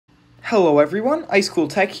Hello everyone, IceCool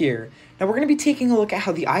Tech here. Now we're going to be taking a look at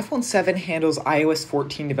how the iPhone 7 handles iOS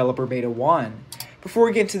 14 Developer Beta 1. Before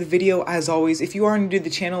we get into the video, as always, if you are new to the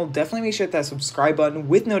channel, definitely make sure to hit that subscribe button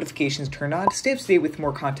with notifications turned on to stay up to date with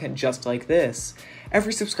more content just like this.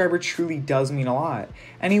 Every subscriber truly does mean a lot.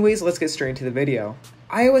 Anyways, let's get straight into the video.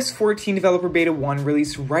 iOS 14 Developer Beta 1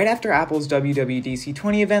 released right after Apple's WWDC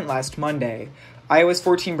 20 event last Monday. iOS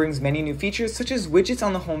 14 brings many new features such as widgets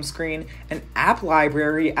on the home screen, an app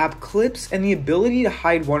library, app clips, and the ability to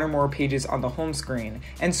hide one or more pages on the home screen,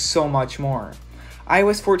 and so much more.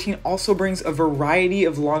 iOS 14 also brings a variety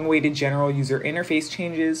of long-awaited general user interface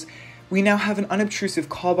changes. We now have an unobtrusive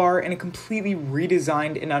call bar and a completely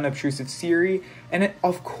redesigned and unobtrusive Siri, and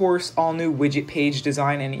of course all new widget page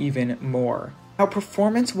design and even more. Now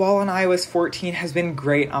performance while on iOS 14 has been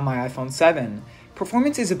great on my iPhone 7.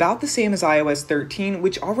 Performance is about the same as iOS 13,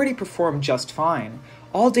 which already performed just fine.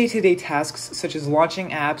 All day-to-day tasks such as launching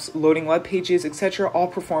apps, loading web pages, etc. all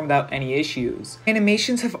perform without any issues.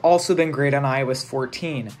 Animations have also been great on iOS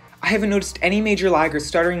 14. I haven't noticed any major lag or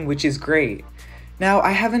stuttering, which is great. Now,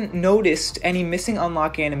 I haven't noticed any missing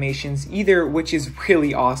unlock animations either, which is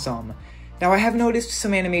really awesome. Now, I have noticed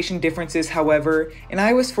some animation differences, however. In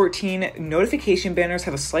iOS 14, notification banners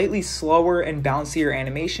have a slightly slower and bouncier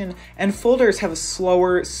animation, and folders have a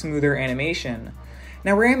slower, smoother animation.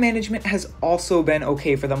 Now, RAM management has also been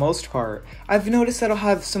okay for the most part. I've noticed that I'll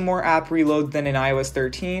have some more app reload than in iOS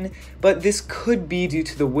 13, but this could be due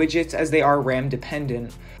to the widgets as they are RAM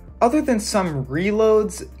dependent. Other than some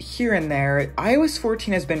reloads here and there, iOS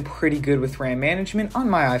 14 has been pretty good with RAM management on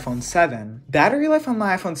my iPhone 7. Battery life on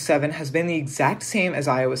my iPhone 7 has been the exact same as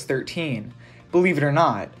iOS 13, believe it or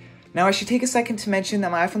not. Now I should take a second to mention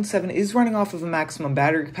that my iPhone 7 is running off of a maximum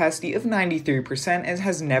battery capacity of 93% and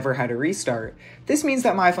has never had a restart. This means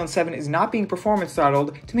that my iPhone 7 is not being performance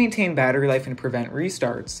throttled to maintain battery life and prevent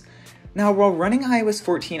restarts. Now while running iOS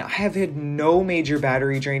 14, I have had no major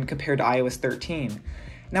battery drain compared to iOS 13.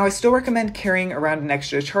 Now I still recommend carrying around an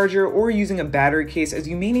extra charger or using a battery case as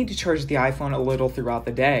you may need to charge the iPhone a little throughout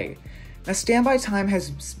the day. Now standby time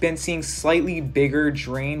has been seeing slightly bigger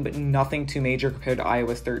drain but nothing too major compared to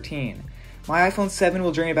iOS 13. My iPhone 7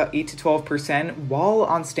 will drain about 8 to 12% while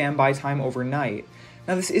on standby time overnight.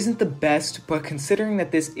 Now this isn't the best, but considering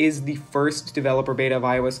that this is the first developer beta of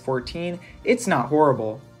iOS 14, it's not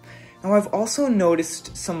horrible. Now I've also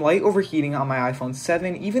noticed some light overheating on my iPhone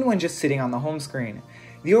 7 even when just sitting on the home screen.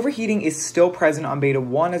 The overheating is still present on Beta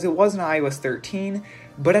 1 as it was in iOS 13,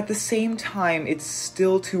 but at the same time it's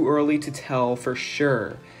still too early to tell for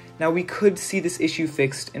sure. Now we could see this issue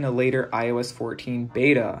fixed in a later iOS 14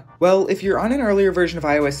 beta. Well, if you're on an earlier version of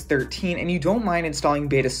iOS 13 and you don't mind installing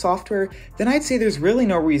beta software, then I'd say there's really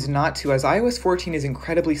no reason not to, as iOS 14 is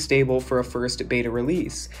incredibly stable for a first beta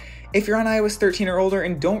release. If you're on iOS 13 or older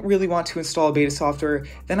and don't really want to install beta software,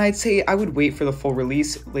 then I'd say I would wait for the full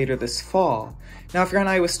release later this fall. Now if you're on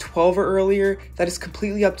iOS 12 or earlier, that is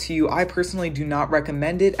completely up to you. I personally do not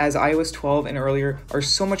recommend it as iOS 12 and earlier are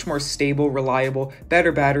so much more stable, reliable,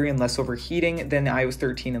 better battery and less overheating than iOS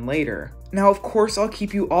 13 and later. Now of course I'll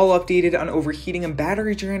keep you all updated on overheating and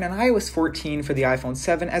battery drain on iOS 14 for the iPhone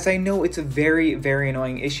 7 as I know it's a very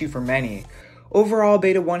annoying issue for many. Overall,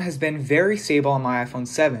 Beta 1 has been very stable on my iPhone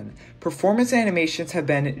 7. Performance and animations have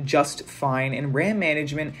been just fine, and RAM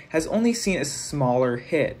management has only seen a smaller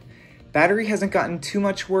hit. Battery hasn't gotten too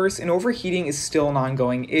much worse, and overheating is still an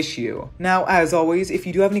ongoing issue. Now, as always, if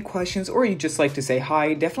you do have any questions or you'd just like to say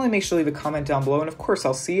hi, definitely make sure to leave a comment down below, and of course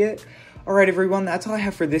I'll see it. Alright everyone, that's all I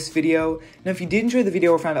have for this video. Now if you did enjoy the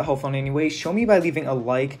video or found it helpful in any way, show me by leaving a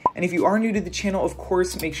like. And if you are new to the channel, of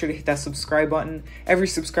course, make sure to hit that subscribe button. Every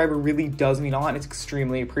subscriber really does mean a lot and it's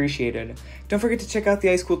extremely appreciated. Don't forget to check out the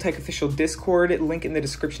iCool Tech official Discord, link in the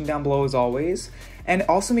description down below as always. And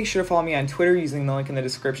also make sure to follow me on Twitter using the link in the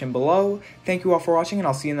description below. Thank you all for watching and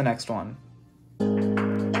I'll see you in the next one.